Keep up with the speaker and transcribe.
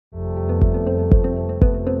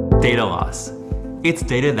Data loss. It's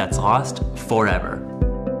data that's lost forever.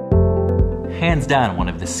 Hands down, one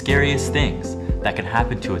of the scariest things that can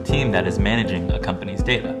happen to a team that is managing a company's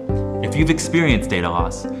data. If you've experienced data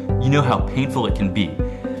loss, you know how painful it can be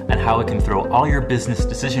and how it can throw all your business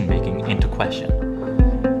decision-making into question.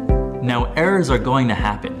 Now, errors are going to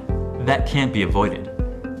happen. That can't be avoided.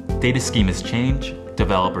 Data schemas change,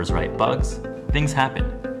 developers write bugs, things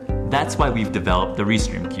happen. That's why we've developed the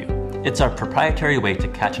Restream Queue. It's our proprietary way to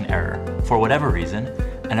catch an error, for whatever reason,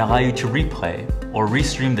 and allow you to replay or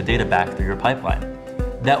restream the data back through your pipeline.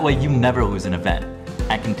 That way you never lose an event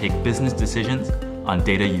and can take business decisions on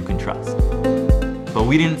data you can trust. But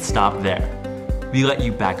we didn't stop there. We let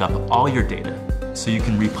you back up all your data so you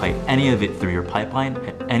can replay any of it through your pipeline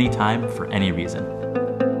at any time for any reason.